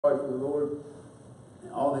For the Lord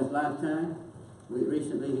all his lifetime.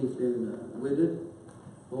 Recently he's been widowed,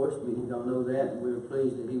 of course, we don't know that, and we were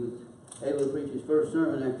pleased that he was able to preach his first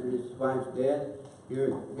sermon after his wife's death here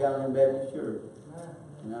at Galilean Baptist Church.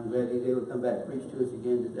 And I'm glad he's able to come back and preach to us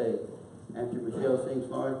again today. After Michelle sings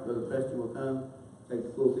for us, Brother Preston will come, take the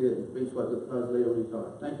pulpit and preach what God's laid on his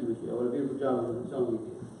heart. Thank you, Michelle. What a beautiful job on the song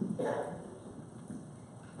you did.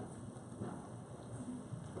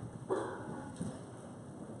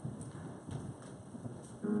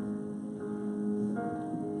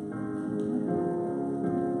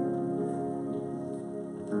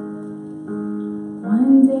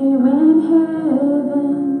 One day when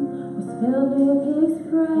heaven was filled with his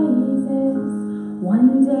praises,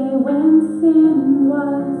 one day when sin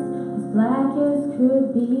was as black as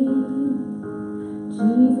could be,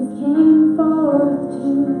 Jesus came forth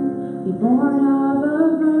to be born of a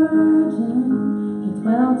virgin. He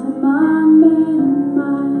dwelt among men,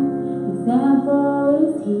 my example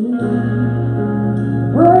is he.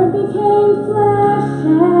 Word became flesh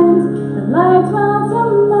and the light dwelt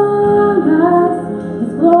among us.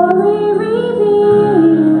 His glory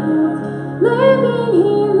revealed, living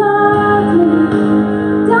he loved me,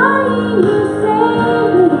 dying he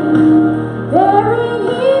saved me, buried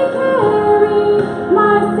he carried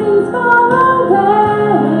my sins far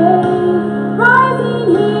away, rising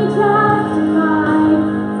he justified,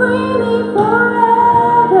 freely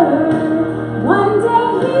forever. One day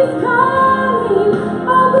he's coming,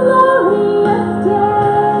 oh glorious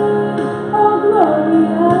day, oh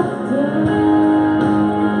glorious day.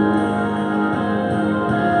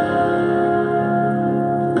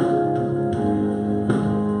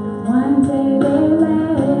 One day they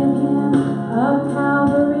led him up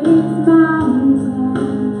Calvary's mountain,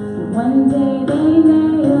 and one day they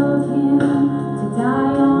nailed him to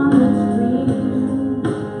die on the tree.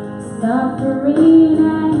 Suffering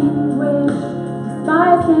anguish,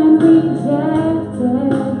 despised and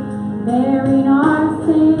rejected, bearing our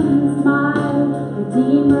sins, my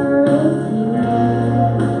Redeemer is here.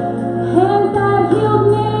 Hands that healed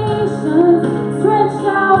nations stretched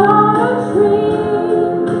out on a tree,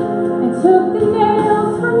 and took the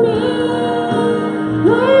nails from me.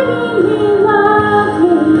 Living he loved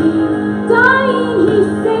me, dying he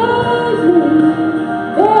saved me,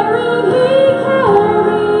 buried he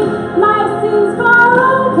carried my sins far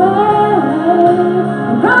away,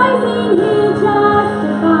 and rising he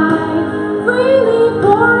justified, freely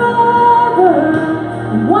forever.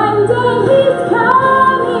 And one day he's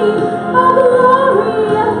coming, oh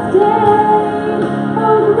glorious day,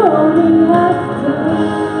 oh glorious day.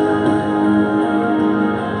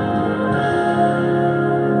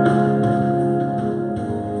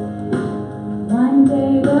 One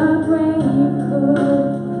day the grave could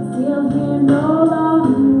conceal him no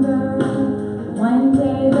longer. One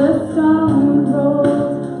day the stone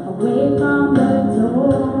rolled away from the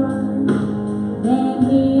door. Then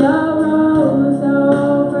he arose,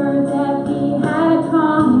 over death he had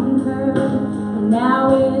conquered, and now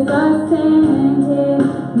is ascended,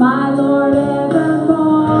 my Lord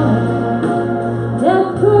evermore. Death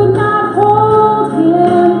could not hold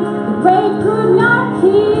him, the grave could not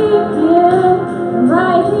keep him from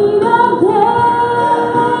rising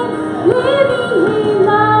again. Living he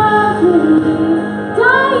loved me,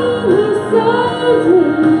 dying he saved me,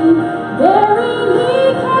 buried he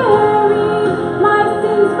carried my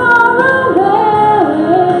sins far away,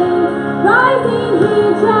 rising he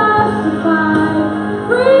justified,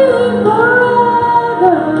 freely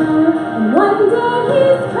forever. And one day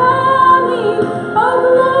he's coming, oh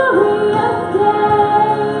glorious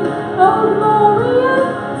day, oh glorious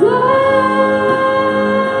day,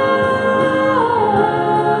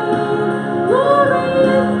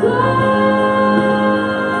 glorious day.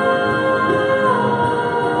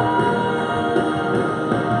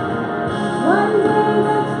 One day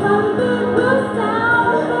the trumpet will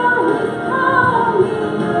sound for his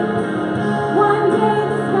coming. One day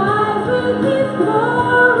the skies with his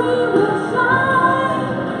glory will shine.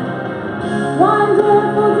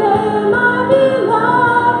 Wonderful day, my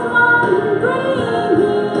beloved one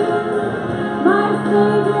bringing. My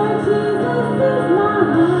Savior Jesus is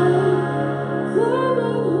mine.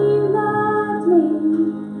 Living he loved me,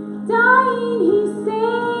 dying he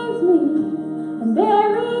saved me, and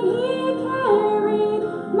buried he carried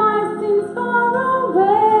my sins far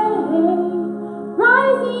away,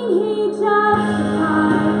 rising he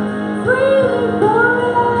justified, freely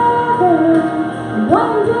forever. And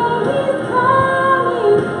one day he's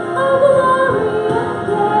coming, oh glorious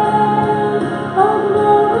day, oh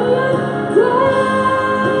glorious day,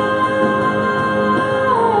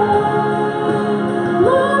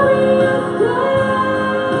 glorious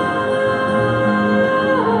day.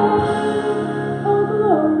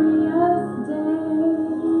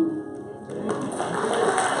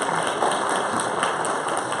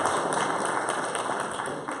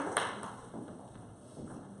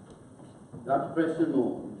 Dr. Preston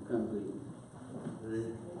Moore, come please.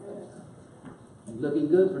 He's looking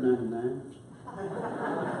good for 99.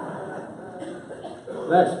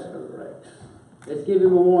 Bless Brother Rex. Let's give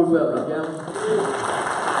him a warm welcome, gentlemen.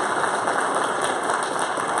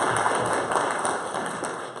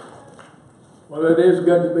 Well, it is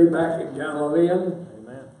good to be back at Galilean.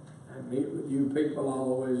 Amen. And meet with you people. I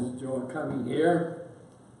always enjoy coming here.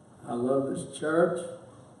 I love this church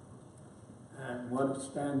and what it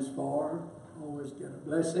stands for. Always get a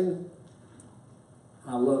blessing.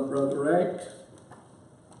 I love Brother Rex.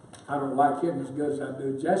 I don't like him as good as I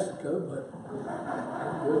do Jessica, but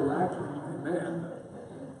I do like him. Amen.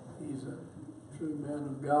 He's a true man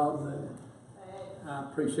of God. That I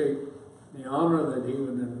appreciate the honor that he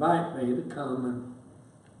would invite me to come and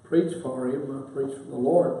preach for him. I preached for the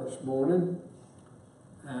Lord this morning,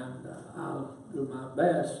 and I'll do my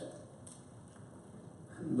best.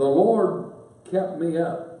 The Lord kept me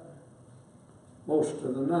up most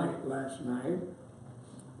of the night last night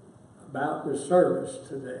about the service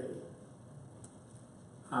today.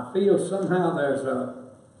 I feel somehow there's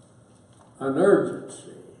an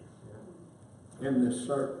urgency in this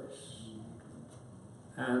service.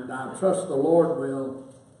 And I trust the Lord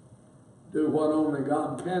will do what only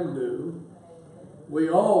God can do. We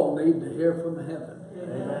all need to hear from heaven.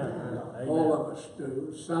 Amen. All of us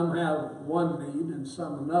do. Some have one need and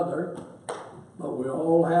some another, but we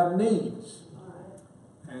all have needs.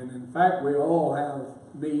 And in fact, we all have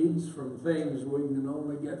needs from things we can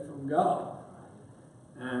only get from God.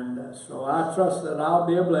 And so I trust that I'll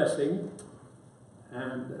be a blessing,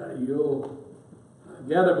 and you'll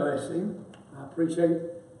get a blessing. I appreciate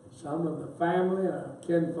some of the family,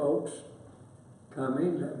 kin folks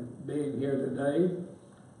coming and being here today.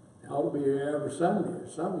 They ought to be here every Sunday or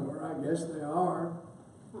somewhere. I guess they are.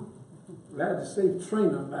 Glad to see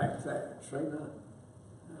Trina back there. Trina,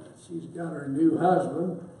 she's got her new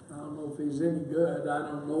husband. I don't know if he's any good. I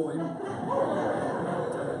don't know him.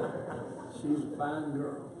 But, she's a fine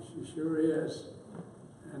girl. She sure is.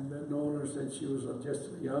 And been knowing her since she was just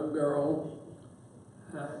a young girl.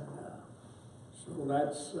 And so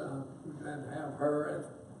that's, we're glad to have her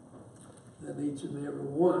and each and every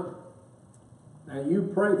one. Now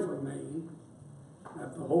you pray for me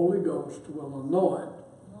that the Holy Ghost will anoint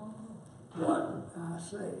what I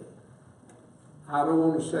say. I don't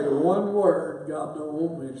want to say one word God don't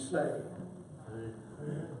want me to say.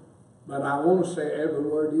 But I want to say every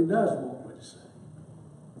word He does want me to say.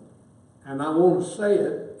 And I want to say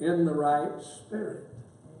it in the right spirit.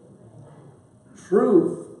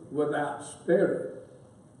 Truth without spirit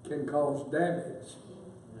can cause damage.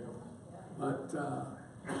 But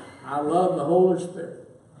I love the Holy Spirit.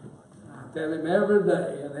 I tell Him every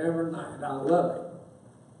day and every night, I love Him.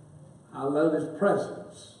 I love His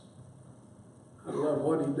presence. I love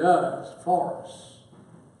what He does for us.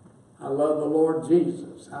 I love the Lord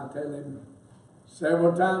Jesus. I tell Him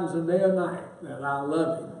several times a day and night that I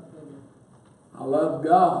love Him. I love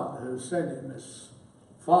God who sent Him, His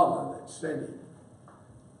Father that sent Him.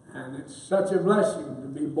 And it's such a blessing to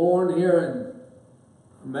be born here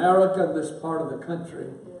in America, this part of the country,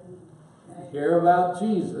 and hear about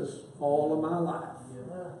Jesus all of my life.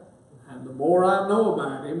 And the more I know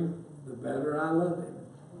about Him, the better I love Him.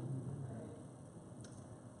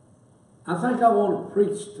 I think I want to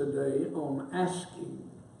preach today on asking.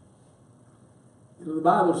 You know, the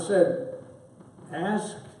Bible said,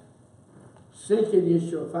 ask, seek and you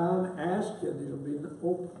shall find, ask and it'll be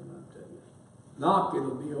open unto you. Knock,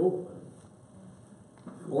 it'll be open.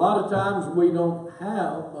 A lot of times we don't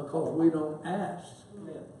have because we don't ask.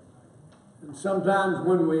 And sometimes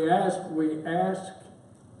when we ask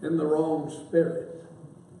in the wrong spirit.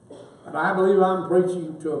 But I believe I'm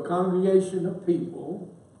preaching to a congregation of people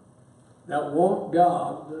that want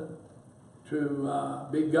God to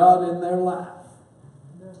be God in their life.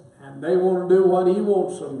 And they want to do what He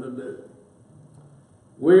wants them to do.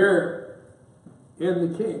 We're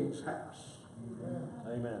in the King's house.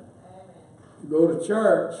 Amen. You go to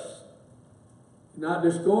church, you're not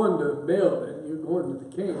just going to a building, you're going to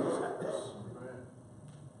the King's house.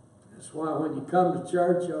 That's why when you come to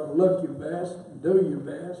church, you ought to look your best and do your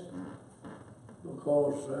best.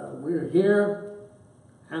 Because we're here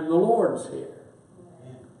and the Lord's here.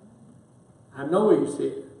 I know He's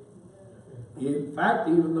here. In fact,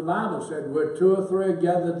 even the Bible said, where two or three are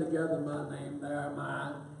gathered together in my name, there am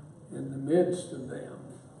I in the midst of them.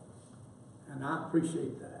 And I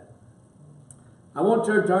appreciate that. I want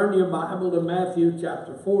you to turn your Bible to Matthew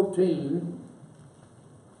chapter 14.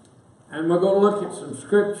 And we're going to look at some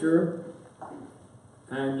scripture.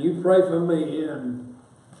 And you pray for me. And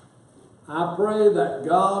I pray that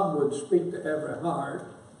God would speak to every heart.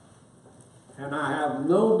 And I have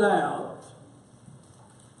no doubt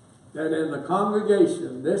that in the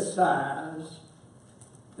congregation this size,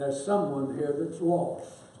 there's someone here that's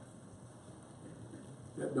lost,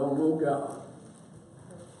 that don't know God.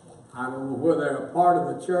 I don't know whether they're a part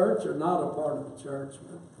of the church or not a part of the church,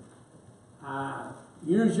 but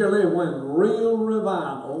usually when real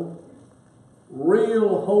revival,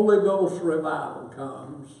 real Holy Ghost revival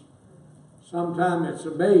comes, sometimes it's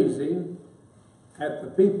amazing at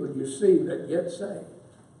the people you see that get saved.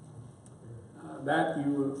 That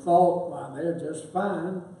you would have thought, well, they're just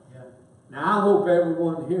fine. Yeah. Now, I hope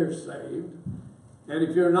everyone here is saved. And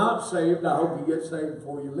if you're not saved, I hope you get saved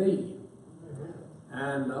before you leave.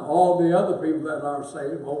 And all the other people that are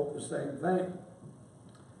saved hope the same thing.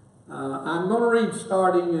 I'm going to read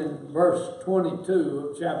starting in verse 22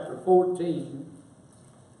 of chapter 14.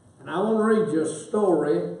 And I want to read you a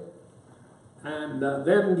story and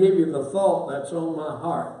then give you the thought that's on my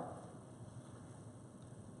heart.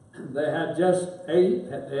 They had just ate,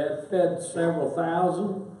 they had fed several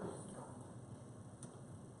thousand.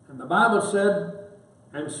 And the Bible said,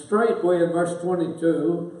 and straightway in verse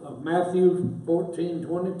 22 of Matthew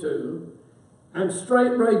 14:22, and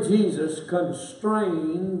straightway Jesus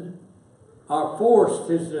constrained or forced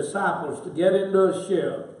his disciples to get into a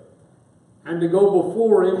ship and to go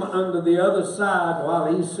before him unto the other side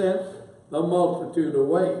while he sent the multitude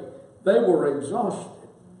away. They were exhausted.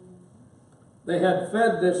 They had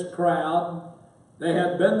fed this crowd. They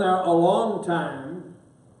had been there a long time.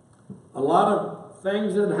 A lot of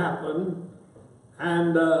things had happened.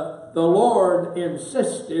 And the Lord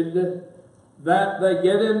insisted that they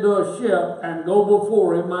get into a ship and go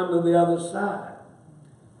before him unto the other side.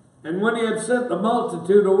 And when he had sent the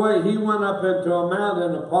multitude away, he went up into a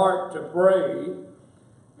mountain apart to pray.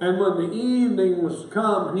 And when the evening was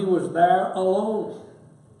come, he was there alone.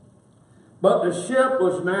 But the ship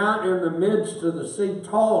was now in the midst of the sea,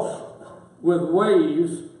 tossed with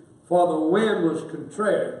waves, for the wind was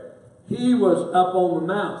contrary. He was up on the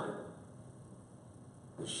mountain.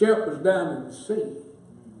 The ship was down in the sea.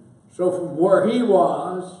 So from where he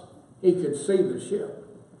was, he could see the ship.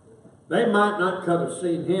 They might not could have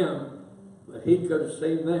seen him, but he could have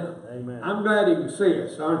seen them. Amen. I'm glad he can see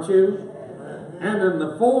us, aren't you? Amen. And in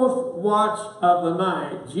the fourth watch of the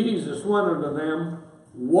night, Jesus went unto them,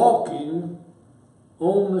 walking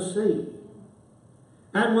on the sea.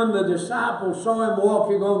 And when the disciples saw him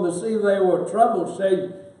walking on the sea, they were troubled,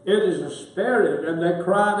 saying, It is a spirit, and they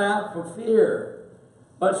cried out for fear.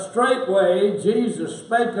 But straightway Jesus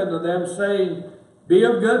spake unto them, saying, Be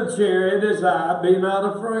of good cheer, it is I, be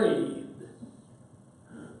not afraid.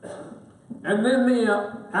 And then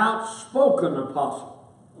the outspoken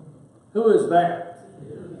apostle, who is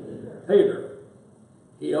that? Peter.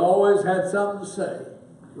 He always had something to say,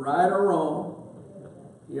 right or wrong.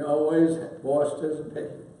 He always voiced his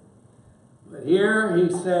opinion. But here he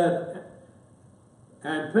said,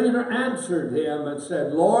 and Peter answered him and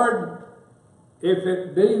said, Lord, if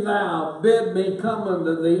it be thou, bid me come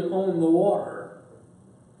unto thee on the water.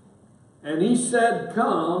 And he said,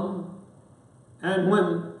 Come. And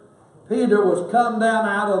when Peter was come down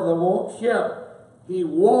out of the ship, he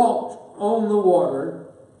walked on the water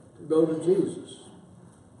to go to Jesus.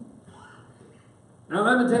 Now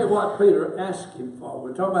let me tell you what Peter asked him for.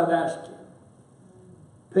 We're talking about asking.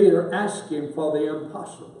 Peter asked him for the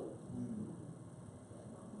impossible.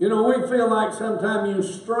 You know, we feel like sometimes you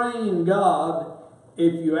strain God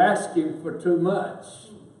if you ask him for too much.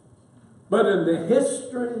 But in the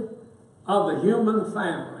history of the human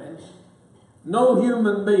family, no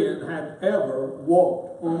human being had ever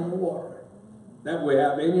walked on the water that we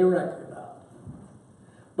have any record of.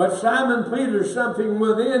 But Simon Peter, something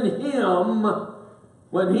within him,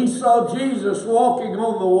 when he saw Jesus walking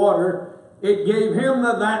on the water, it gave him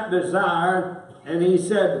that desire, and he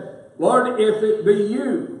said, Lord, if it be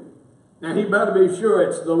you. Now he better be sure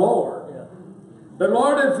it's the Lord. Yeah. But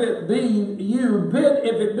Lord, if it be you, if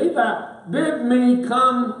it be thou, bid me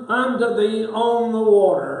come unto thee on the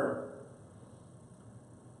water.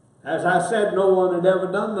 As I said, no one had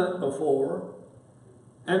ever done that before.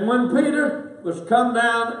 And when Peter was come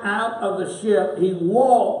down out of the ship, he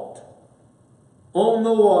walked on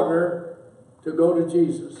the water to go to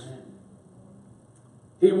Jesus.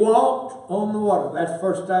 He walked on the water. That's the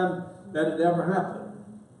first time that it ever happened.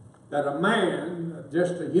 That a man,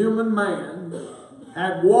 just a human man,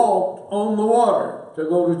 had walked on the water to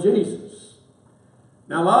go to Jesus.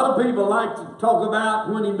 Now a lot of people like to talk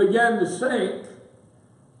about when he began to sink,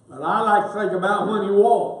 but I like to think about when he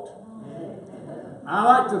walked. I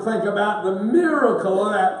like to think about the miracle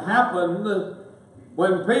that happened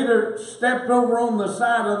when Peter stepped over on the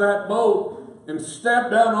side of that boat and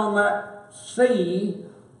stepped down on that sea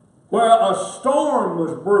where a storm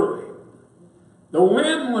was brewing. The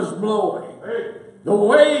wind was blowing. The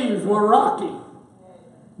waves were rocking.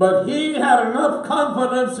 But he had enough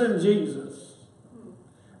confidence in Jesus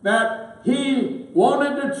that he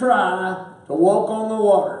wanted to try to walk on the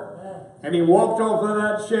water. And he walked off of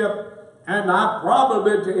that ship, and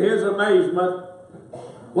probably to his amazement,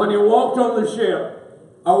 when he walked on the ship,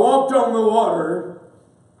 walked on the water,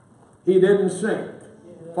 he didn't sink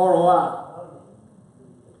for a while.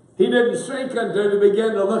 He didn't sink until he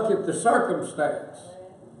began to look at the circumstance.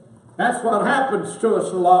 That's what happens to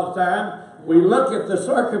us a lot of time. We look at the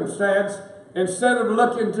circumstance instead of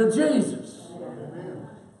looking to Jesus.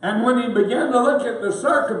 And when he began to look at the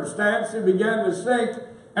circumstance, he began to sink,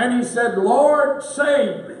 and he said, Lord,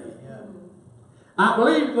 save me. I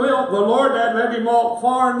believe the Lord had let him walk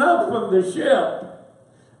far enough from the ship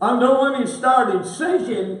until when he started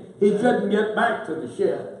sinking, he couldn't get back to the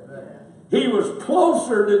ship. He was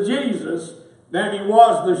closer to Jesus than he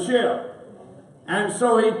was the ship. And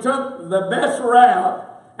so he took the best route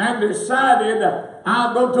and decided,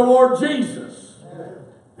 I'll go toward Jesus.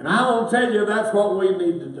 And I want to tell you, that's what we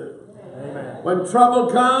need to do. Amen. When trouble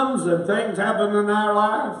comes and things happen in our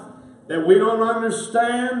life that we don't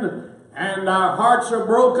understand, and our hearts are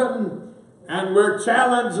broken, and we're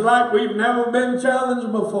challenged like we've never been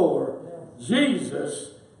challenged before,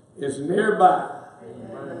 Jesus is nearby.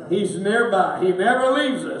 Amen. He's nearby. He never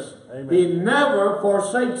leaves us. Amen. He never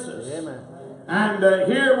forsakes us. Amen.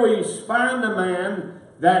 And here we find a man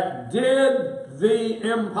that did the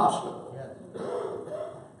impossible.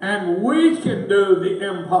 And we can do the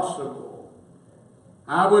impossible.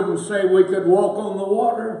 I wouldn't say we could walk on the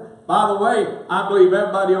water. By the way, I believe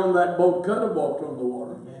everybody on that boat could have walked on the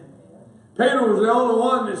water. Peter was the only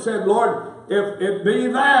one that said, Lord, if it be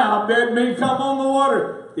thou, bid me come on the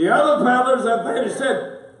water. The other fellows, if they had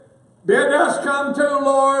said, bid us come too,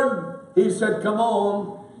 Lord, he said, come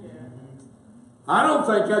on. I don't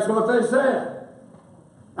think that's what they said.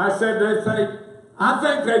 I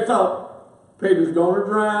think they thought, Peter's going to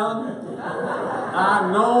drown.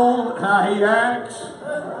 I know how he acts.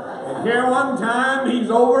 And here one time, he's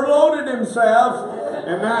overloaded himself.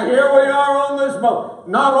 And now here we are on this boat.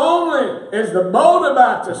 Not only is the boat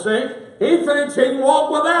about to sink, he thinks he can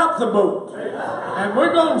walk without the boat. And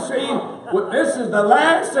we're going to see, this is the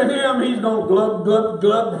last of him. He's going to glub, glub,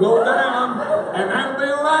 glub, go down. And that'll be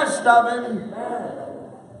the last of him.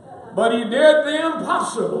 But he did the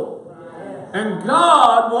impossible. And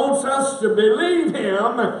God wants us to believe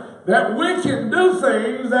him that we can do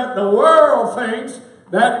things that the world thinks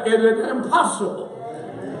that it is impossible.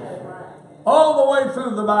 All the way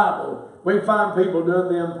through the Bible, we find people doing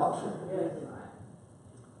the impossible.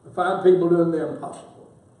 We find people doing the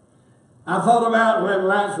impossible. I thought about when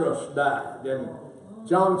Lazarus died in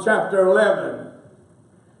John chapter 11.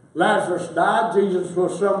 Lazarus died. Jesus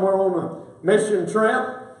was somewhere on a mission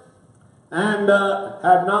trip and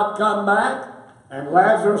had not come back, and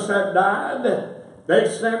Lazarus had died. They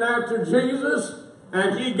sent after Jesus,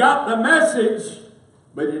 and he got the message,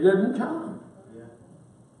 but he didn't come. Yeah.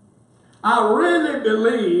 I really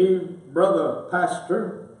believe, brother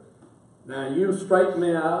pastor, now you straighten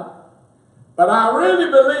me out, but I really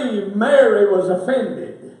believe Mary was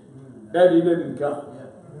offended that he didn't come.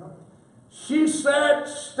 Yeah. She sat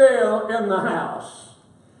still in the house.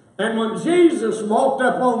 And when Jesus walked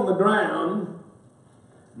up on the ground,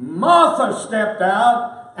 Martha stepped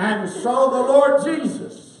out and saw the Lord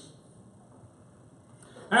Jesus.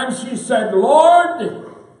 And she said, Lord,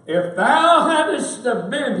 if thou hadst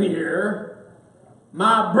have been here,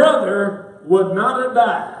 my brother would not have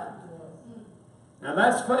died. Now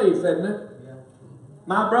that's faith, isn't it?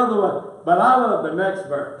 My brother would. But I love the next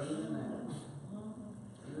verse.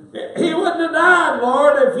 He wouldn't have died,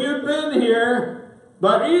 Lord, if you'd been here.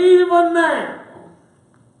 But even now,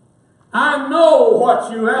 I know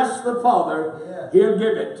what you ask the Father, he'll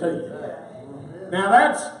give it to you. Now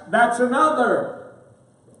that's another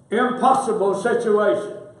impossible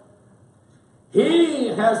situation. He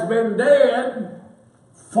has been dead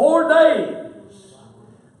 4 days.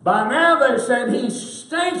 By now they said he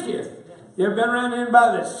stinketh. You ever been around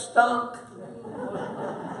anybody that stunk?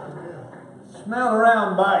 Smell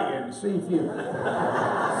around by you and see if you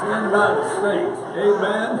see anybody that stinks.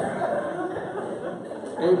 Amen.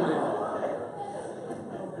 Amen.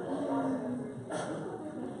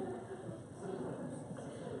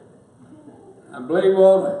 I believe we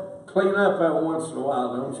ought to clean up every once in a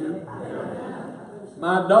while, don't you?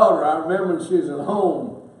 My daughter, I remember when she was at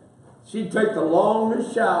home, she'd take the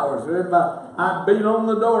longest showers. I'd beat on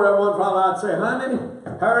the door every once in a while. I'd say, honey,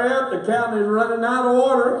 hurry up, the county's running out of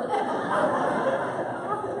water.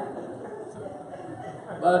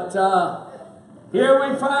 But here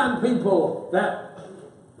we find people that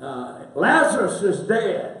Lazarus is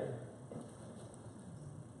dead.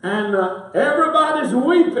 And everybody's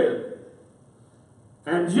weeping.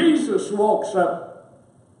 And Jesus walks up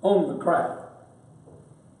on the crowd.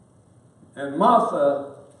 And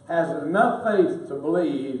Martha has enough faith to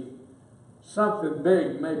believe something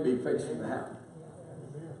big may be fixing to happen.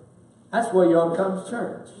 That's why you ought to come to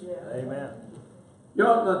church. Amen. You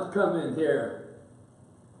ought not to come in here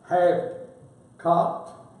half-cocked.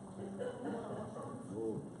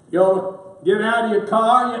 You ought to get out of your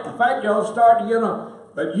car. In fact, you ought to start to get on.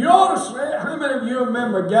 But you ought to say, how many of you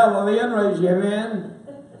remember Galilean? Raise your hand.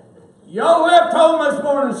 Y'all left home this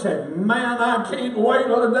morning and said, man, I can't wait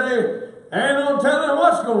for the day. Ain't no telling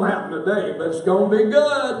what's going to happen today, but it's going to be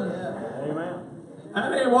good. Amen.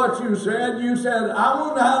 That ain't what you said. You said, I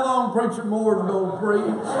wonder how long Preacher Moore's going to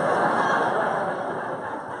preach.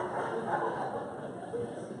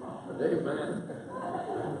 Amen.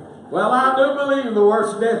 Well, I do believe the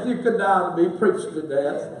worst death you could die to be preached to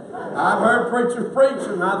death. I've heard preachers preach,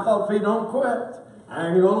 and I thought if he don't quit, I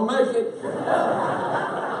ain't going to make it.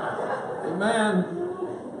 Amen.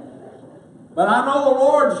 But I know the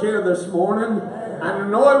Lord's here this morning, and I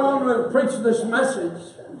know He wanted to preach this message.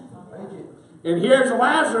 And here's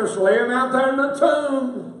Lazarus laying out there in the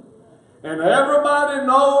tomb. And everybody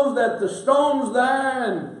knows that the stone's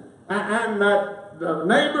there, and that the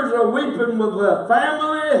neighbors are weeping with the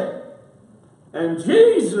family. And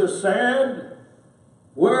Jesus said,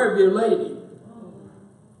 where have you laid him?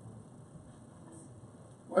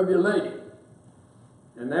 Where have you laid him?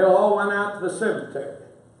 And they all went out to the cemetery.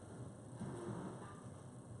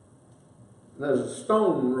 There's a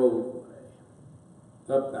stone rolled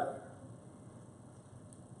away up there.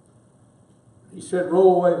 He said,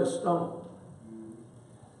 roll away the stone.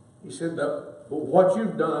 He said, well, what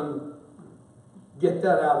you've done, get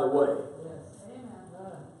that out of the way.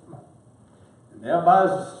 And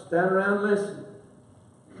everybody's standing around listening.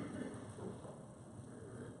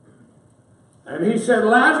 And he said,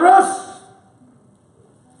 Lazarus,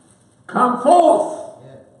 come forth.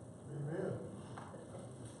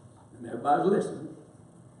 And everybody's listening.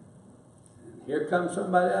 And here comes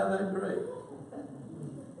somebody out of that grave.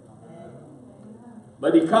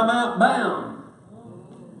 But he come out bound.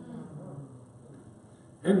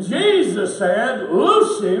 And Jesus said,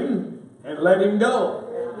 loose him and let him go.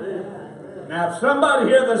 Now, if somebody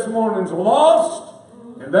here this morning's lost,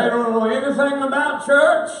 and they don't know anything about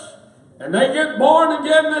church, and they get born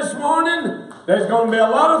again this morning, there's going to be a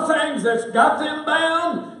lot of things that's got them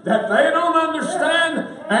bound that they don't understand,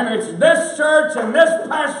 and it's this church and this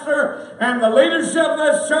pastor and the leadership of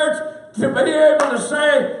this church to be able to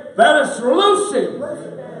say that it's loose him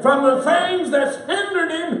from the things that's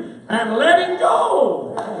hindered him and let him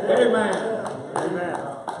go. Amen. Amen.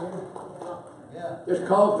 Just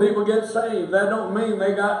because people get saved, that don't mean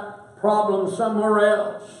they got problems somewhere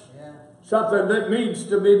else. Something that needs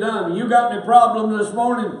to be done. You got any problems this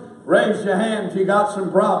morning? Raise your hand if you got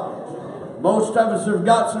some problems. Most of us have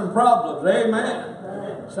got some problems.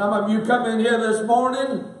 Amen. Some of you come in here this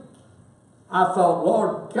morning, I thought,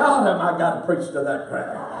 Lord God, have I got to preach to that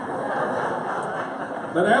crowd?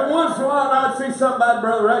 But every once in a while I'd see somebody,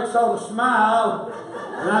 Brother X, sort of smile,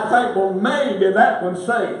 and I think, well, maybe that one's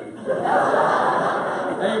saved.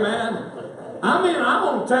 Amen. I mean, I'm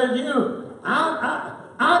going to tell you,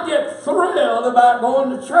 I get thrilled about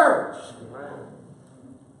going to church.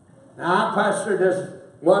 Now, I pastored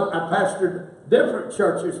different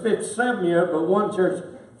churches, 57 years, but one church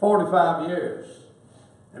 45 years.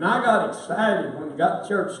 And I got excited when it got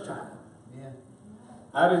church time.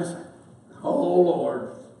 I didn't say, oh,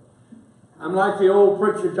 Lord. I'm like the old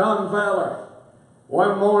preacher John Fowler.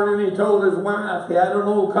 One morning he told his wife, he had an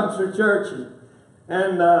old country church,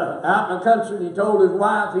 and out in the country he told his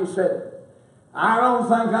wife, he said, I don't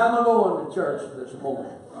think I'm going to church this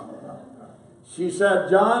morning. She said,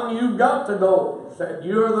 John, you've got to go. Said,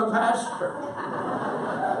 you're the pastor.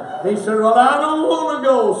 He said, well, I don't want to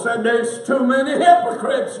go. Said, there's too many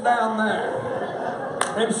hypocrites down there.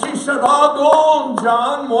 And she said, I'll go on,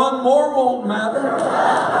 John. One more won't matter.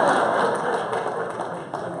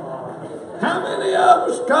 How many of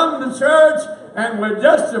us come to church and we're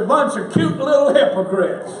just a bunch of cute little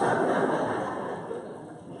hypocrites?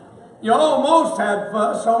 You almost had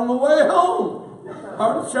fuss on the way home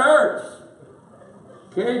or to church.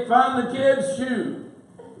 Can't find the kid's shoe.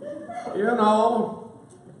 You know.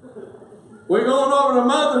 We're going over to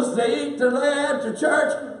Mother's to eat today after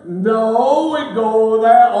church. No, we go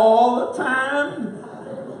there all the time.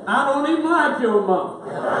 I don't even like your mom.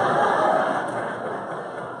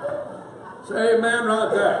 Say amen right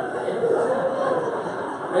there.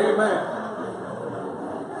 Amen.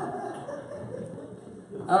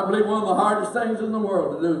 I believe one of the hardest things in the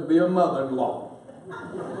world to do is be a mother-in-law.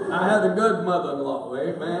 I had a good mother-in-law.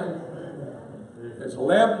 Amen. It's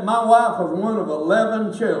 11. My wife was one of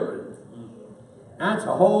 11 children. That's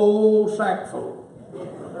a whole sack full.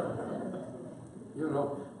 You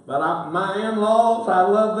know. But my in-laws, I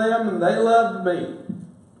love them and they loved me.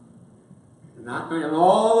 And in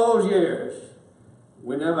all those years,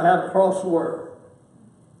 we never had a cross word.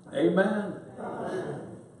 Amen.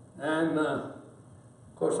 And of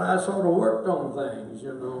course, I sort of worked on things,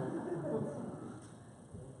 you know.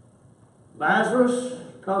 Lazarus,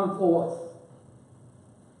 come forth.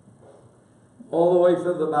 All the way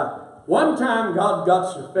through the Bible. One time God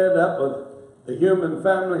got so fed up with the human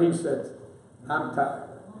family, he said, I'm tired.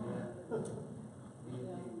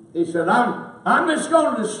 He said, I'm just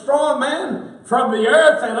going to destroy man from the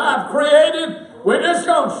earth that I've created. We're just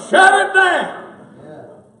going to shut it down.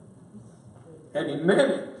 And he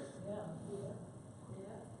meant it.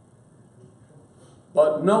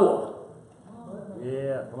 But Noah,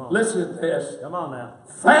 come on. listen to this. Come on now.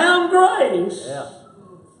 Found grace Yeah.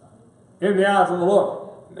 in the eyes of the Lord.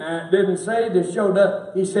 Now, it didn't say he just showed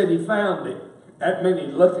up. He said he found it. That meant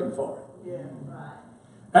he's looking for it. Yeah, right.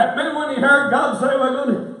 That meant when he heard God say, we're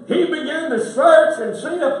going to, he began to search and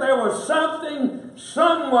see if there was something,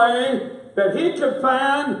 some way that he could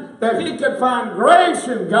find grace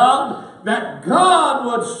in God, that God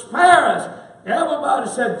would spare us. Everybody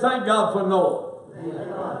said, thank God for Noah.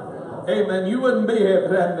 Amen. You wouldn't be here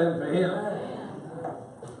if it hadn't been for him.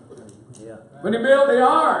 Yeah. When he built the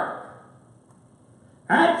ark,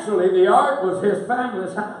 actually the ark was his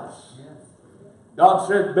family's house. God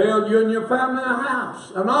said, build you and your family a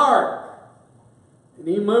house, an ark. And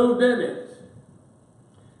he moved in it.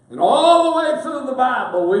 And all the way through the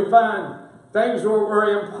Bible, we find things that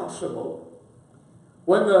were impossible.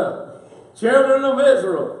 When the children of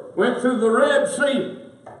Israel went through the Red Sea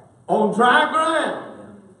on dry ground,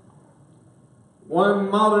 one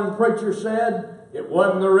modern preacher said, it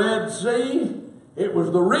wasn't the Red Sea, it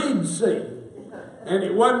was the Reed Sea. And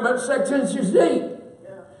it wasn't but 6 inches deep.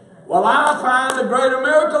 Well, I find a greater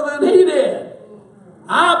miracle than he did.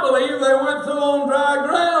 I believe they went through on dry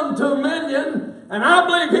ground 2 million, and I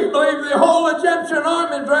believe he believed the whole Egyptian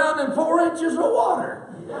army drowned in 4 inches of water.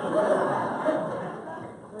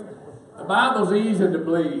 The Bible's easy to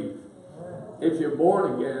believe if you're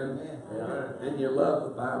born again and you love the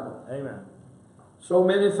Bible. Amen. So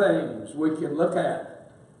many things we can look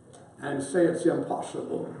at and say it's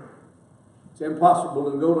impossible. It's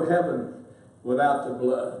impossible to go to heaven without the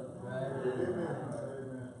blood.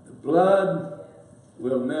 The blood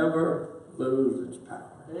will never lose its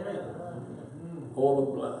power. Or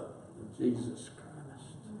the blood of Jesus Christ.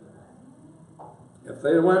 If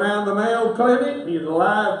they went out to the Mayo Clinic, he's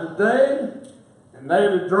alive today, and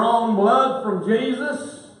they'd have drawn blood from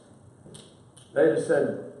Jesus, they'd have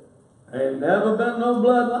said, there ain't never been no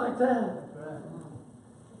blood like that.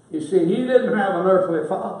 You see, he didn't have an earthly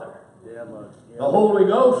father. The Holy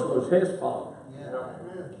Ghost was his father.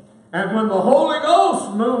 And when the Holy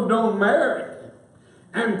Ghost moved on Mary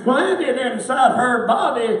and planted inside her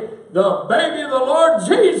body the baby of the Lord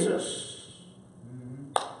Jesus,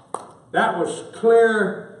 that was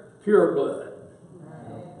clear, pure blood.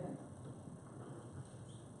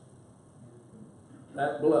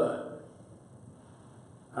 That blood.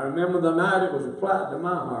 I remember the night it was applied to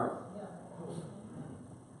my heart.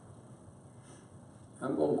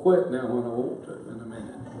 I'm going to quit now when I want to in a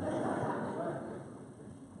minute.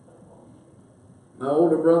 My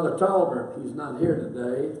older brother Talbert, he's not here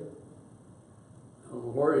today. I don't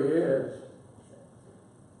know where he is.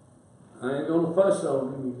 I ain't going to fuss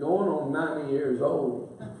on him. He's going on 90 years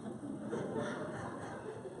old.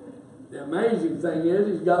 The amazing thing is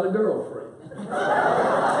he's got a girlfriend.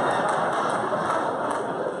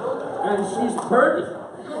 And she's pretty.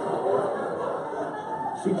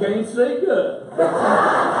 She can't see good.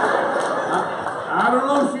 I don't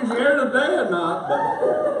know if she's here today or not,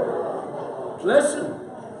 but listen,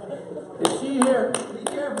 is she here? Be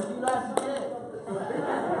careful, she likes to get.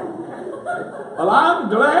 Well, I'm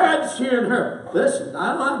glad she and her. Listen,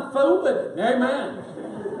 I don't have to fool with it. Amen.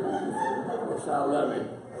 Of course, I love him.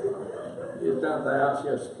 He was down at the house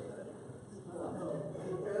yesterday.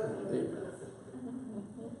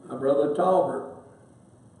 My brother Talbert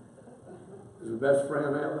was the best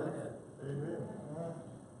friend I ever had.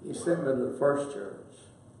 He sent me to the First Church.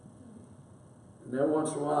 And then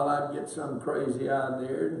once in a while I'd get some crazy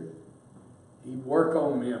idea and he'd work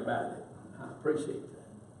on me about it. I appreciate that.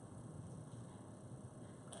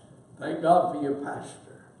 Thank God for your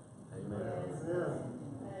pastor. Amen.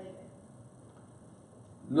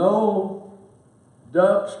 No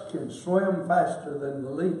ducks can swim faster than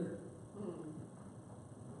the leader.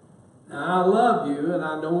 Now, I love you, and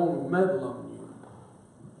I don't want to meddle on you.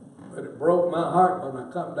 But it broke my heart when I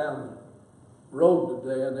come down the road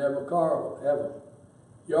today and every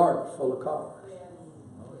yard full of cars.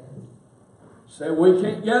 Say, we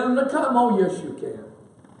can't get them to come. Oh, yes, you can.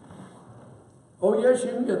 Oh, yes,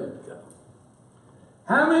 you can get them to come.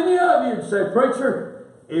 How many of you would say, preacher,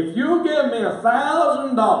 if you give me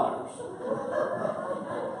 $1,000,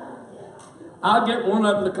 I'll get one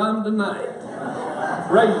of them to come tonight?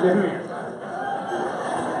 Raise your hand.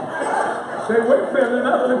 Say, we're filling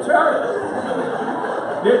up the church.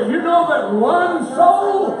 Did you know that one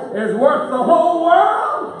soul is worth the whole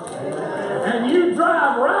world? And you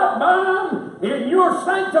drive right by them in your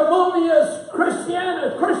sanctimonious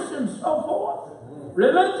Christian so forth,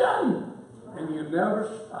 religion, and you never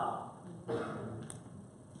stop.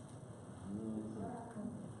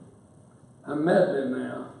 I'm meddling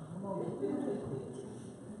now.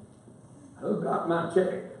 Who got my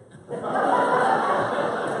check?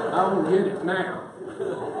 I will get it now.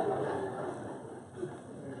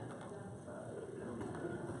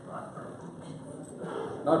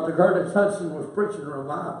 Dr. Curtis Hudson was preaching a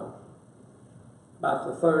revival. About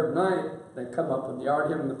the third night, they come up in the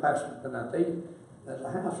yard, him and the pastor been out there. There's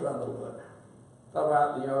a house right over there. Fellow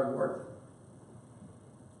out in the yard working.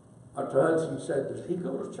 Dr. Hudson said, does he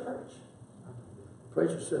go to church? The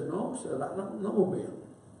preacher said, no. He said, I don't know him.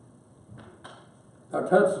 Dr.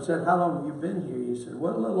 Hudson said, how long have you been here? He said,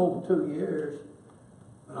 well, a little over 2 years.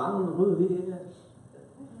 But I don't know who he is.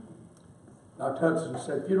 Dr. Hudson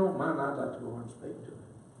said, if you don't mind, I'd like to go and speak to him.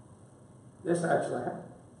 This actually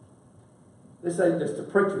happened. This ain't just a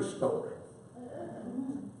preacher's story.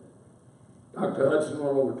 Dr. Hudson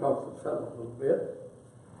went over and talked to the fellow a little bit.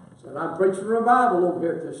 Said, I'm preaching revival over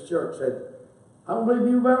here at this church. Said, I don't believe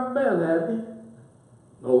you've ever been, have you?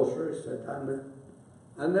 No, sir. He said, I've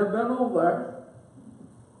never been over there.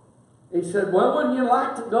 He said, well, wouldn't you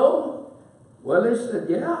like to go? Well, he said,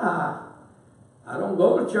 yeah, I don't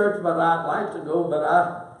go to church, but I'd like to go, but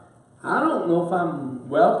I don't know if I'm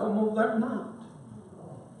welcome over there or not.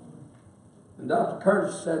 And Dr.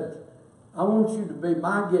 Curtis said, I want you to be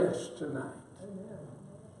my guest tonight.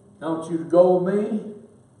 I want you to go with me.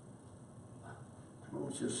 I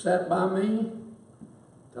want you to sit by me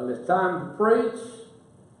till it's time to preach.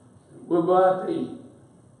 And we'll go out to eat.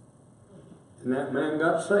 And that man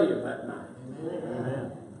got saved that night.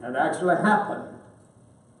 Amen. That actually happened.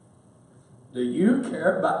 Do you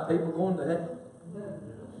care about people going to heaven?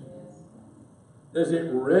 Does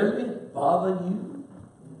it really bother you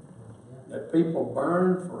that people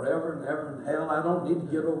burn forever and ever in hell? I don't need to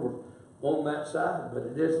get over on that side, but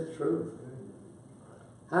it is the truth.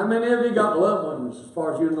 How many of you got loved ones, as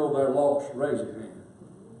far as you know, they're lost? Raise your hand.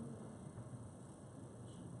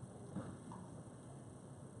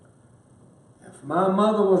 If my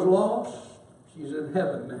mother was lost, she's in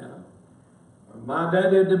heaven now. Or my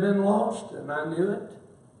daddy had been lost, and I knew it.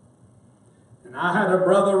 And I had a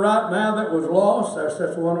brother right now that was lost.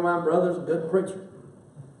 That's one of my brothers, a good preacher.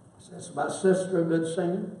 That's my sister, a good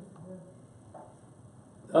singer.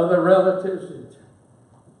 Other relatives,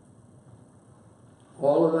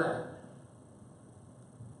 all of that.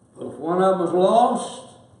 But if one of them was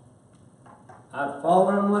lost, I'd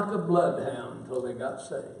follow them like a bloodhound until they got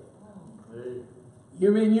saved.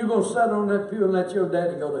 You mean you're going to sit on that pew and let your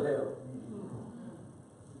daddy go to hell?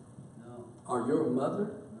 No. Or your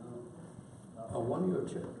mother? No. Or one of your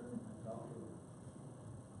children? No.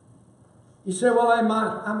 You say, well, I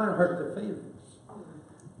might hurt their feelings.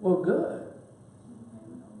 Well, good.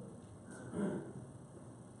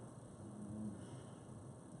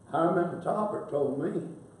 I remember Talbert told me,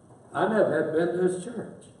 I never had been to his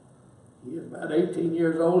church. He was about 18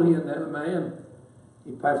 years old. He and that man,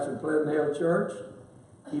 he pastored Pleasant Hill Church.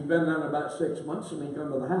 He'd been there about 6 months, and he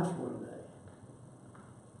come to the house one day.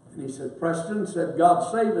 And he said, Preston, said,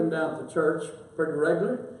 God's saving down at the church pretty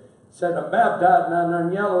regular. Said, I'm baptized down there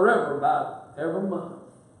in Yellow River about every month.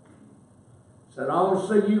 Said, I want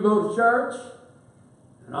to see you go to church,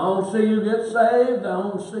 and I want to see you get saved, I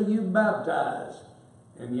want to see you baptized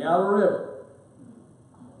in Yellow River.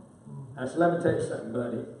 I said, let me tell you something,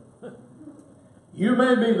 buddy. You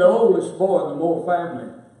may be the oldest boy in the Moore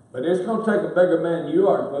family, but it's going to take a bigger man than you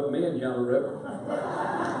are to put me in Yellow River.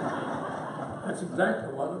 That's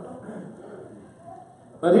exactly what it is.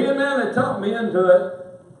 But he and Annie talked me into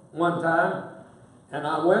it one time, and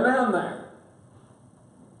I went down there.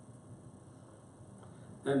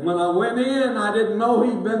 And when I went in, I didn't know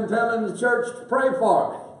he'd been telling the church to pray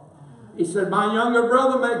for me. He said, my younger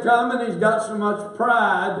brother may come and he's got so much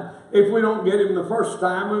pride, if we don't get him the first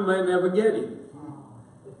time, we may never get him.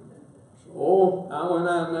 So I went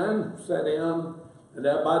out and sat down, and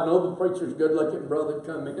everybody know the preacher's good-looking brother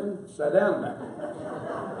come in, sat down there.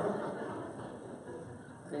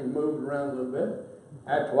 And moved around a little bit.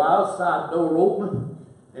 After a while, side door opened,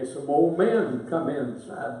 and some old men come in the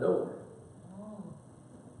side door.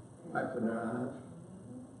 Wiping their eyes.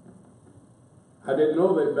 I didn't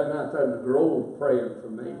know they'd been out there in the grove praying for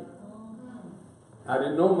me. I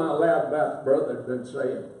didn't know my loud-mouthed brother had been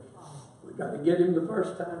saying, we got to get him the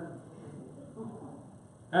first time.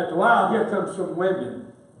 After a while, here comes some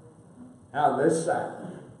women out this side,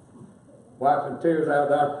 wiping tears out of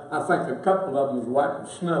their. I think a couple of them was wiping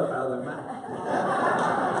snuff out of their mouth.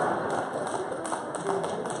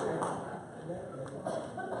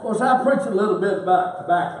 Of course, I preach a little bit about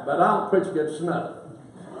tobacco, but I don't preach good snuff.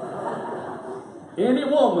 Any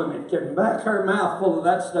woman that can back her mouth full of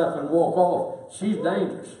that stuff and walk off, she's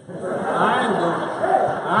dangerous. I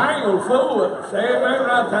ain't gonna fool with her. Say it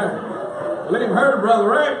right there. Leave her to Brother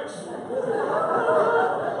Rex.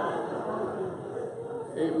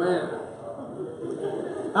 Amen.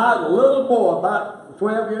 I was a little boy, about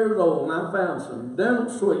 12 years old, and I found some dental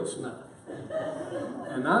sweet snuff.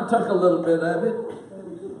 And I took a little bit of it.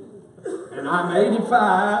 And I'm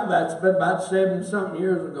 85, that's been about 70-something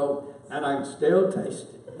years ago, and I can still taste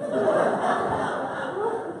it.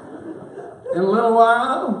 In a little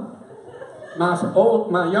while,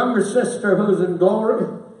 my younger sister, who's in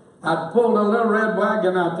glory, I pulled a little red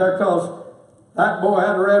wagon out there because that boy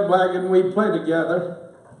had a red wagon, we'd play together.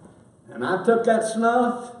 And I took that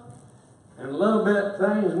snuff, and a little bit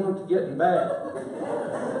things went to getting bad.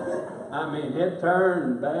 I mean, it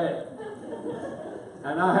turned bad.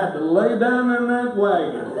 And I had to lay down in that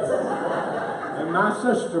wagon. And my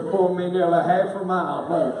sister pulled me nearly half a mile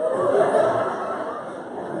home.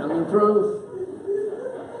 Tell the truth.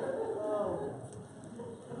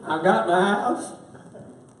 I got in the house.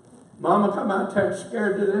 Mama come out there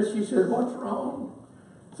scared to this. She said, what's wrong?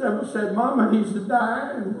 Somebody said, Mama, he's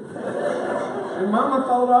dying. And Mama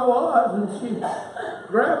thought I was. And she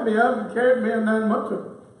grabbed me up and carried me and then went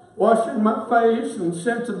to washing my face and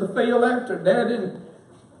sent to the field after Daddy. And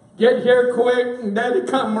get here quick. And Daddy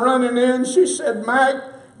come running in. She said, Mike,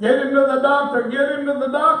 get him to the doctor. Get him to the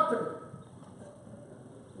doctor.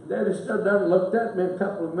 And Daddy stood there and looked at me a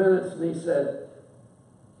couple of minutes and he said,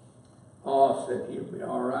 oh, I said, he'll be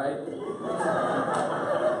all right.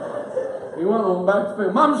 He went on back to the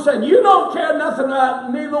field. Mama said, you don't care nothing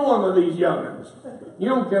about neither one of these young'uns. You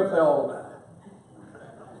don't care if they all die.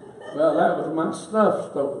 Well, that was my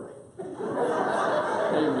snuff story.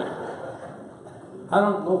 Amen. I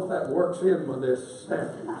don't know if that works in with this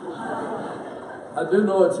sandwich. I do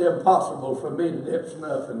know it's impossible for me to dip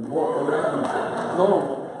snuff and walk around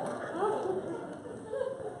normal.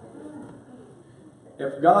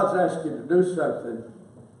 If God's asked you to do something,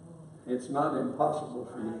 it's not impossible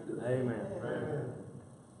for you to do it. Amen.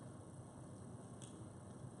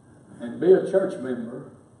 And be a church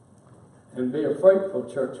member, and be a faithful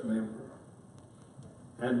church member,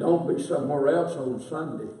 and don't be somewhere else on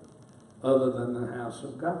Sunday other than the house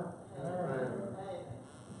of God.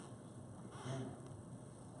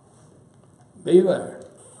 Be there.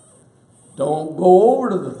 Don't go over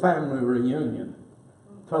to the family reunion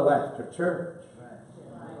till after church.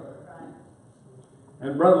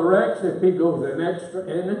 And Brother Rex, if he goes an extra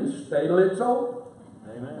inning, stay till it's over.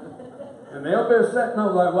 Amen. And they'll be sitting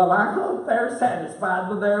over there, well, I hope they're satisfied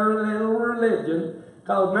with their little religion,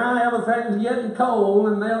 because now everything's getting cold,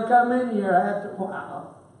 and they'll come in here after a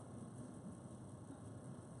while.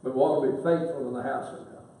 But we want to be faithful to the house of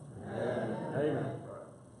God. Amen.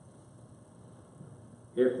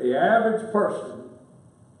 If the average person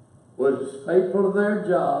was as faithful to their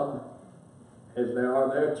job as they are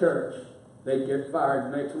their church, they get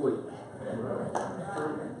fired next week.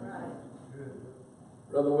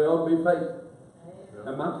 Brother, we ought to be faithful.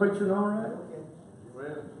 Am I preaching all right?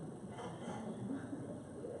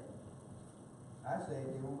 I say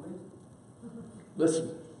they won't Listen.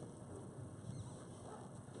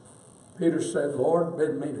 Peter said, Lord,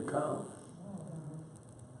 bid me to come.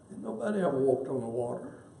 And nobody ever walked on the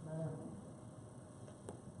water.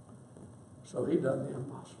 So he done the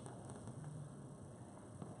impossible.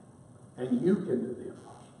 And you can do the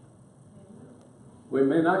impossible. We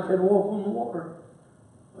may not can walk on the water,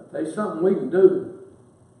 but there's something we can do.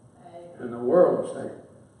 And the world will say,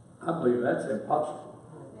 I believe that's impossible.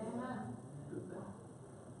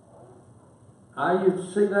 I used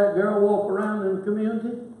to see that girl walk around in the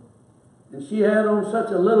community. And she had on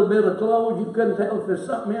such a little bit of clothes, you couldn't tell if there's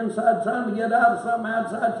something inside trying to get out or something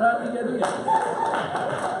outside trying to get in.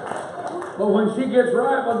 But when she gets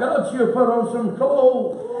right with God, she'll put on some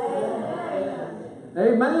clothes.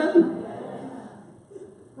 Amen.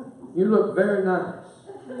 You look very nice.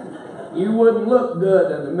 You wouldn't look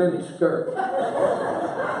good in a mini skirt.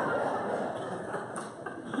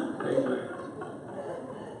 Amen.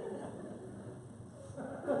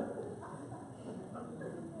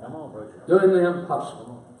 Come on, preacher. Doing the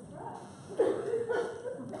impossible.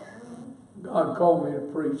 God called me to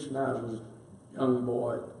preach when I was a young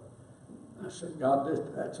boy. I said, God,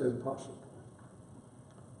 that's impossible.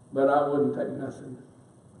 But I wouldn't take nothing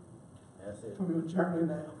That's it. from your journey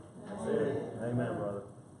now. That's it. Amen, brother.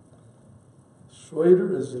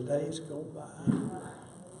 Sweeter as the days go by.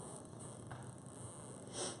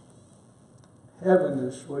 Heaven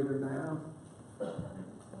is sweeter now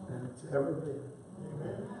than it's ever been.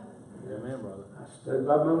 Amen, brother. I stood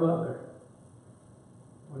by my mother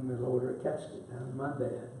when they lowered her casket down, my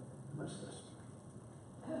dad, my sister.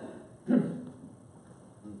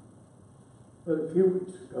 But a few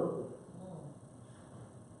weeks ago,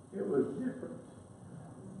 it was different.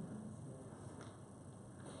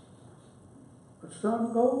 The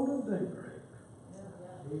sun gold of daybreak.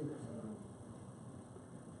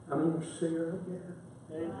 I'm going to see her again.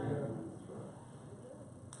 Amen.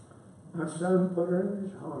 My son put her in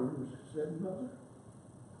his arms and said, Mother,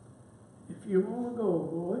 if you want to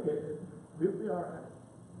go ahead. We'll be all right.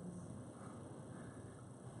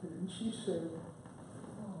 And she said,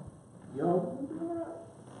 y'all will be all right.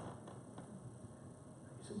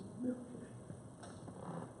 He said, okay.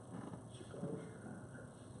 She closed her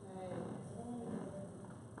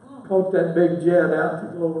eyes. Caught that big jet out to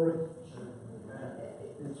glory.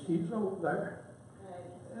 And she's over there.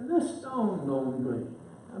 And this dawned on me.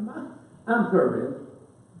 I'm hurrying.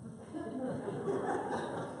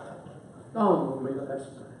 Dawned on me last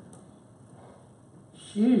night.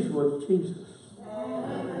 She's with Jesus.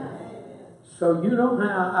 So you know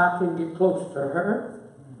how I can get close to her?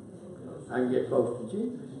 I can get close to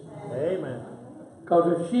Jesus. Amen. Because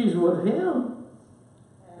if she's with him,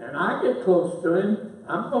 and I get close to him,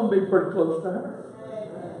 I'm going to be pretty close to her.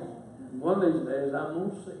 One of these days, I'm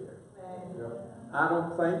going to see her. I don't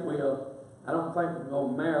think we're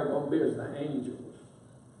going to marry, we're going to be as the angels.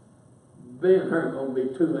 Me and her are going to be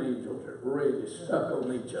two angels that really stuck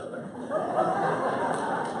on each other.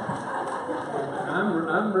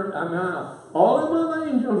 All them other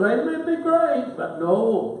angels, they may be great, but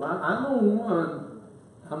no, I know one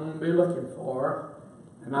I'm going to be looking for,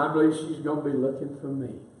 and I believe she's going to be looking for me.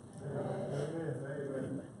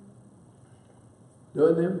 Amen.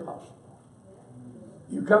 Doing the impossible.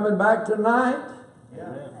 You coming back tonight?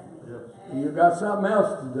 Amen. You got something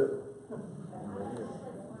else to do.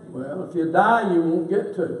 Well, if you die, you won't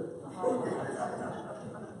get to.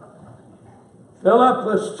 Fill up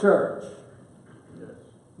this church.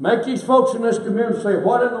 Make these folks in this community say,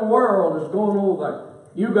 what in the world is going on there?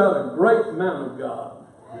 You got a great man of God.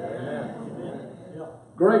 Amen.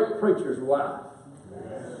 Great preacher's wife.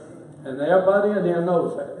 And everybody in here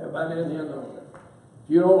knows that. Everybody in here knows that. If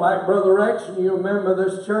you don't like Brother Rex and you're a member of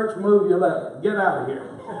this church, move your letter. Get out of here.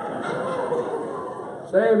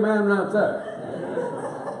 Say amen right there.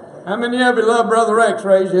 How many of you love Brother Rex?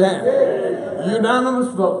 Raise your hand. Unanimous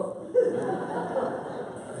vote.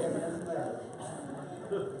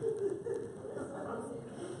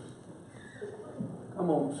 Come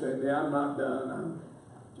on, Cindy. I'm not done. I'm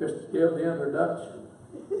just to give the introduction.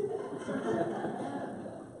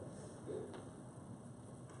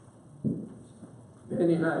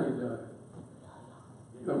 Benny, how you doing?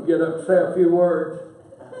 You gonna get up and say a few words?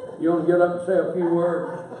 You gonna get up and say a few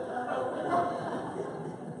words?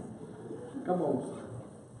 Come on, sir.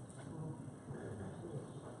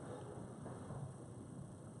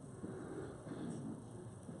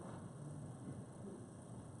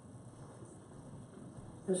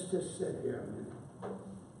 Let's just sit here a minute.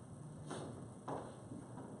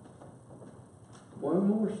 One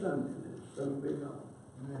more Sunday, and it's soon be gone.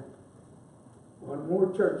 One more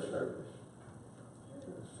church service,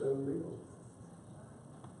 and it's soon be over.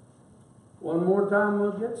 One more time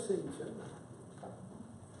we'll get to see each other.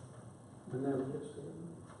 And then we'll get to see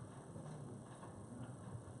them.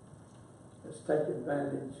 Let's take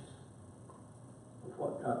advantage of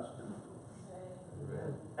what God's done.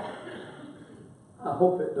 I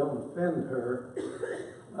hope it don't offend her,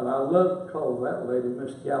 but I love to call that lady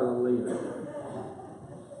Miss Galilean.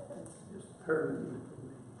 Just her name for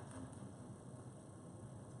me.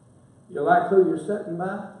 You like who you're sitting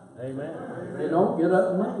by? Amen. You don't get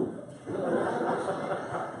up and move.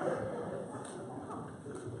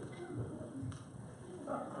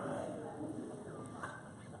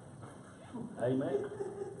 Amen.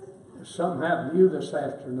 If something happened to you this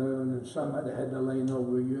afternoon and somebody had to lean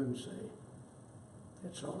over you and say,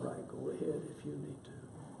 it's all right, go ahead if you need to.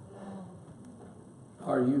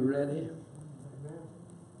 Are you ready?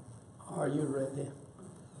 Are you ready?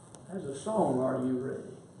 There's a song, Are You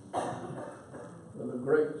Ready? For the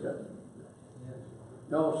great judgment.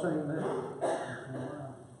 Y'all sing that?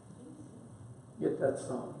 Get that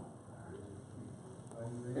song.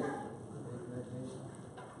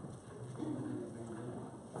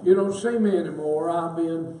 You don't see me anymore, I'll be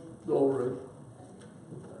in glory.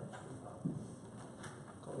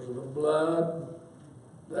 Because of the blood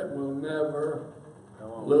that will never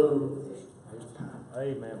lose.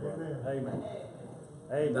 Amen, brother. Amen.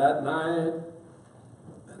 Amen. That night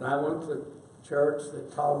that I went to church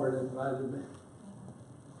that Talbert invited me,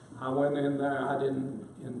 I went in there, I didn't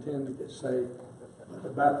intend to get saved. But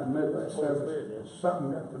about the middle of that service,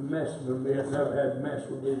 something got to mess with me. It never had messed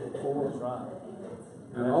with me before. That's right.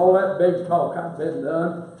 And all that big talk I've been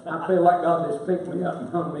done, I feel like God just picked me up and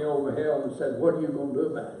hung me over hell and said, what are you going to do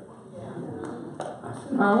about it? I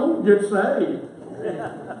said, I won't get saved.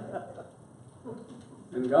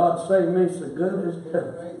 And God saved me so good as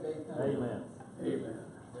heaven. Amen. Amen.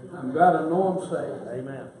 I'm glad I know I'm saved.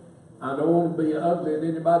 Amen. I don't want to be ugly to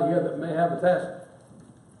anybody here that may have a test.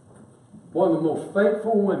 One of the most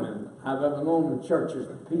faithful women I've ever known in the church is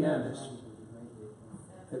the pianist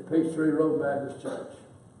at Peachtree Road Baptist Church.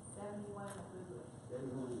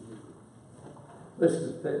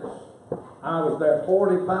 Listen to this. I was there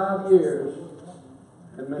 45 years,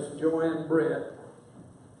 and Miss Joanne Brett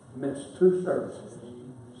missed 2 services.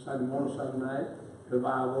 Sunday morning, Sunday night,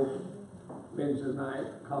 revivals, Wednesday night,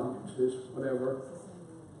 conferences, whatever.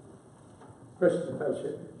 Preston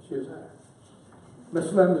fellowship, she was there.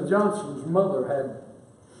 Miss Linda Johnson's mother had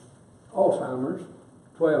Alzheimer's,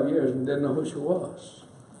 12 years, and didn't know who she was.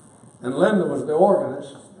 And Linda was the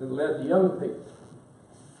organist and led the young people.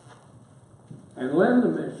 And Linda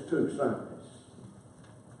missed 2 Sundays.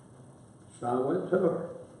 So I went to her.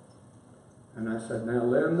 And I said, now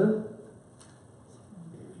Linda,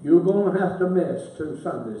 you're going to have to miss 2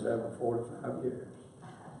 Sundays every 45 years.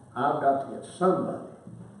 I've got to get somebody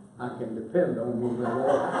I can depend on moving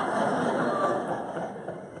along.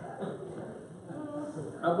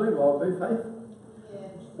 I believe I'll be faithful.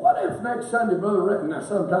 What if next Sunday, Brother Rick, now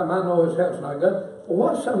sometime I know his health's not good, but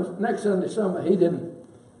what if next Sunday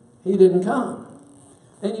he didn't come?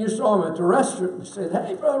 And you saw him at the restaurant and said,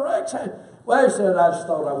 hey, Brother Rex, well, he said, I just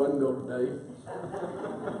thought I wouldn't go today.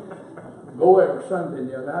 Go every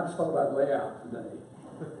Sunday, and I just thought I'd lay out today.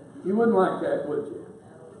 You wouldn't like that, would you?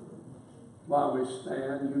 While we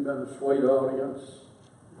stand, you've been a sweet audience.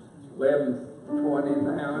 11:20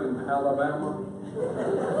 now in Alabama.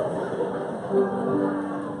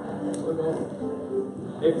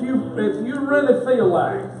 If you really feel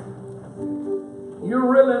like you're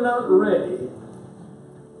really not ready,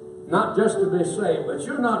 not just to be saved, but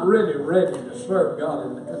you're not really ready to serve God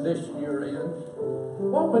in the condition you're in,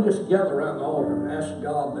 why don't we just gather around the altar and ask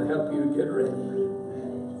God to help you get ready?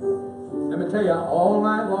 Let me tell you, all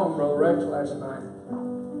night long, Brother Rex, last night,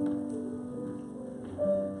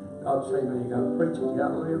 God said, man, you got to preach in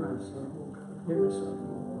Galilean. I said, oh, God, give me something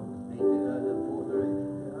more.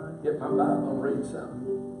 Get my Bible and read something.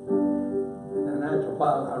 And then after a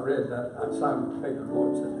while, I read that. Simon Peter, the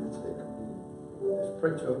Lord said, that's it. Just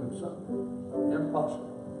preach over him something. Impossible.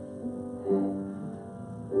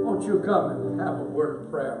 Won't you come and have a word of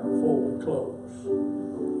prayer before we close?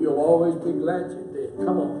 You'll always be glad you did.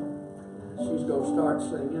 Come on. She's going to start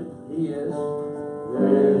singing. He is.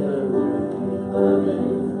 There's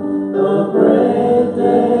a great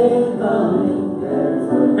day coming. There's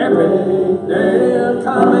a great day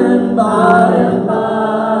coming by and by.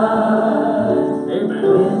 Amen.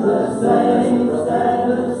 When the saints and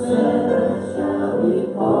the sinners shall be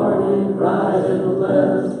parted right and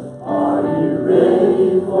left. Are you ready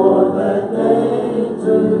for that day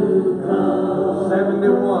to come?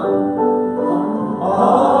 71.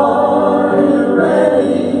 Are you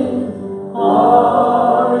ready?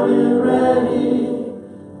 Are you ready?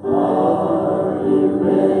 Are you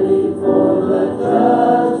ready for the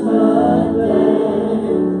judgment day?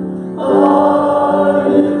 Are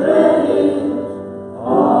you ready?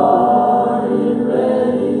 Are you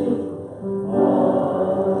ready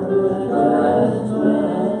for the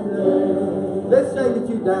judgment day? Let's say that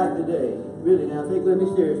you died today. Really, now think with me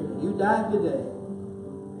seriously. You died today.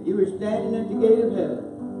 And you were standing at the gate of heaven.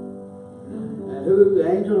 And who, the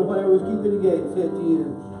angel or whatever was keeping the gate, said to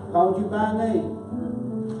you, called you by name,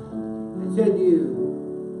 and said to you,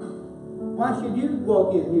 why should you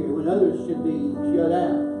walk in here when others should be shut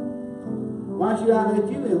out? Why should I let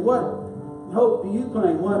you in? What hope do you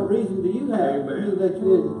claim? What reason do you have that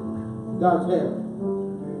you in God's heaven?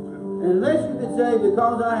 And unless you could say,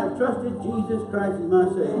 because I have trusted Jesus Christ as my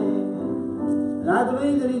Savior, and I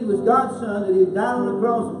believe that He was God's Son, that He died on the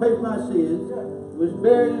cross and paid for my sins, was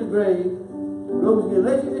buried in the grave, rose again.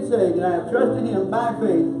 Unless you could say that I have trusted Him by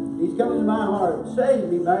faith, He's come into my heart and saved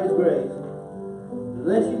me by His grace.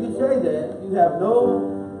 Unless you could say that, you have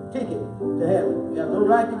no ticket to heaven. You have no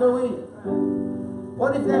right to go in.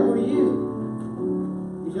 What if that were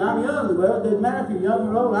you? You say, I'm young. Well, it doesn't matter if you're young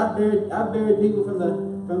or old. I've buried people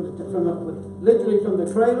literally from the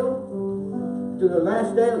cradle to the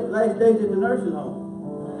last days at the nursing home.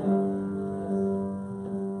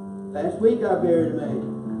 Last week I buried a man.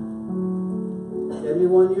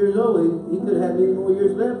 71 years old. He could have had many more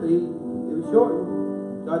years left, but it was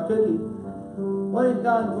shortened. God took him. What if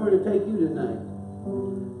God were to take you tonight?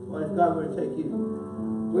 What if God were to take you?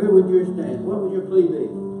 Where would your stand? What would your plea be?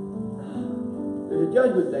 There's a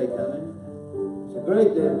judgment day coming. It's a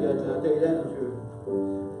great day of judgment, I'll tell you that for sure.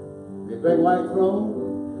 There's a great white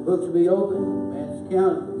throne. The books will be open. Man's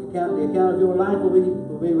account, the account of your life will be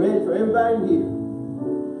read for everybody here.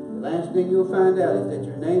 The last thing you'll find out is that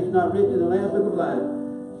your name's not written in the Lamb's Book of Life.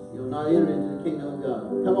 You'll not enter into the kingdom of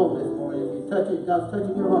God. Come on this morning. If you touch it, God's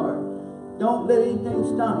touching your heart. Don't let anything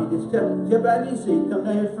stop you. Just step out of your seat. Come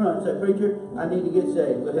down here front and say, preacher, I need to get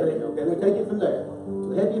saved. We'll help you. Okay, we'll take it from there.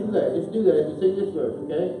 We'll help you from there. Just do that as we sing this verse,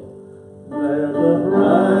 okay? There's a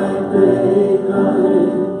bright day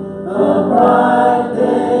coming, a bright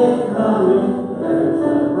day coming. There's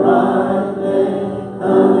a bright day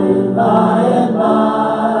coming by and by.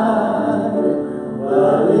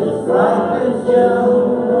 But it's bright as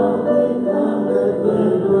young, only come the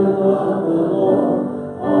glimmering of the Lord.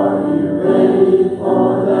 Are you ready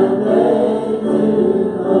for that day to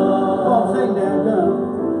come? Oh, sing down, come.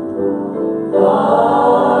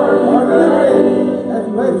 Are you ready? That's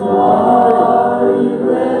the way. Are you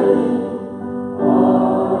ready?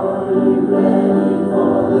 Are you ready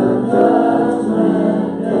for the judgment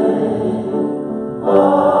day?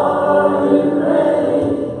 Are you ready?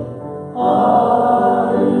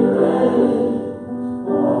 Are you ready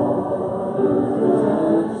for the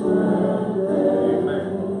judgment day?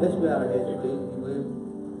 Let's bow our heads, please, if you will.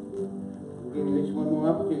 We'll give you just one more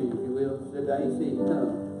opportunity, if you will. Slip out your seat and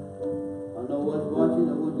come. I know one's watching,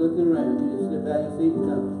 no one's looking around. You just slip out your seat and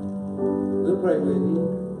come. We'll pray with you.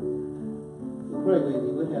 We'll pray with you.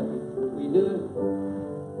 We'll help you. Will you do it?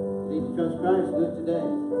 You need to trust Christ. Do it today.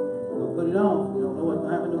 Don't put it off. You don't know what's going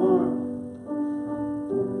to happen tomorrow.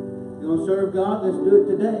 You want to serve God? Let's do it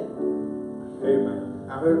today. Amen.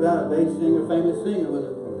 I heard about a bass singer, famous singer with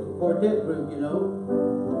a quartet group, you know.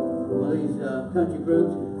 One of these country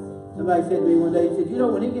groups. Somebody said to me one day, he said, you know,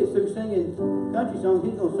 when he gets through singing country songs,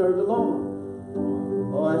 he's going to serve the Lord.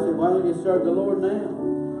 Oh, I said, why don't you serve the Lord now?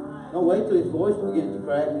 Don't wait till his voice begins to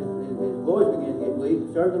crack, his voice begins to get weak.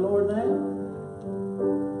 Serve the Lord now.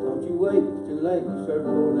 Don't you wait. It's too late. You serve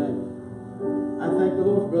the Lord now. I thank the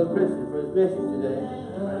Lord for Brother Preston for his message today.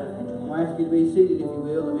 I'm going to ask you to be seated, if you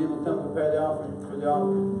will. The men will come prepare the offering for the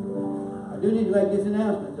offering. I do need to make this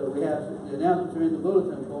announcement, though. The announcements are in the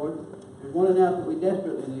bulletin board. There's one announcement we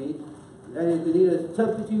desperately need. That is, we need a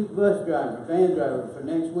substitute bus driver, van driver, for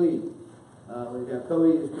next week. We've got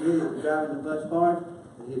Cody is committed to driving the bus for us.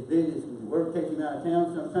 His business work takes him out of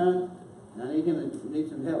town sometime. And I need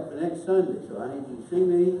some help for next Sunday. So I need you to see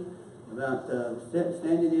me about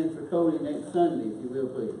standing in for Cody next Sunday, if you will,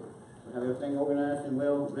 please. We'll have everything organized and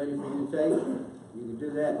well ready for you to take. You can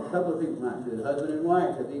do that. A couple of people might do it. Husband and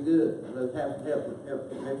wife, that'd be good. I'd love to have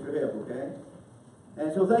some extra help, okay?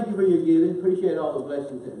 And so thank you for your giving. Appreciate all the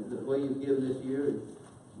blessings the way you've given this year and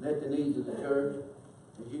met the needs of the church.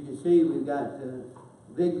 As you can see, we've got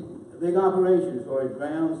big operation as far as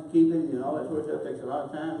groundskeeping and all that sort of stuff. It takes a lot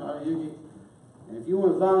of time, a lot of energy. And if you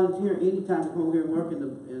want to volunteer anytime to come over here and work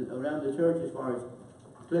around the church as far as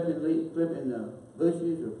clipping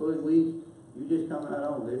bushes or pulling weeds, you just come right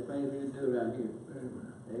on. There's plenty for you to do around here.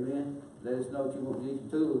 Amen. Let us know what you want. You need some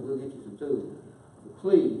tools. We'll get you some tools. But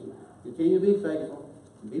please, continue to be faithful.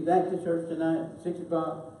 Be back to church tonight at 6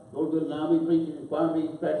 o'clock. Lord willing, I'll be preaching and choir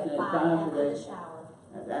meeting practicing at 5 today.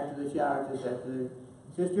 After the shower, just after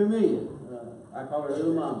Sister Amelia. I call her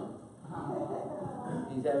Little Mama.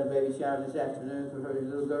 She's having a baby shower this afternoon for her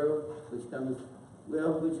little girl, which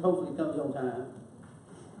hopefully comes on time.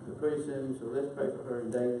 But pretty soon, so let's pray for her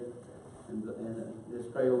and David. And let's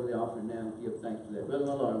pray over the offering now and give thanks to that. Brother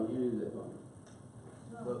Lord, will you do that for me?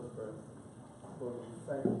 Let's pray. Lord,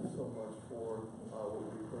 thank you so much for what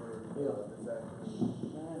we heard this afternoon.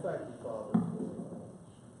 Thank you, Father,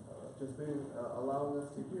 for just allowing us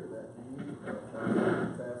to hear that. You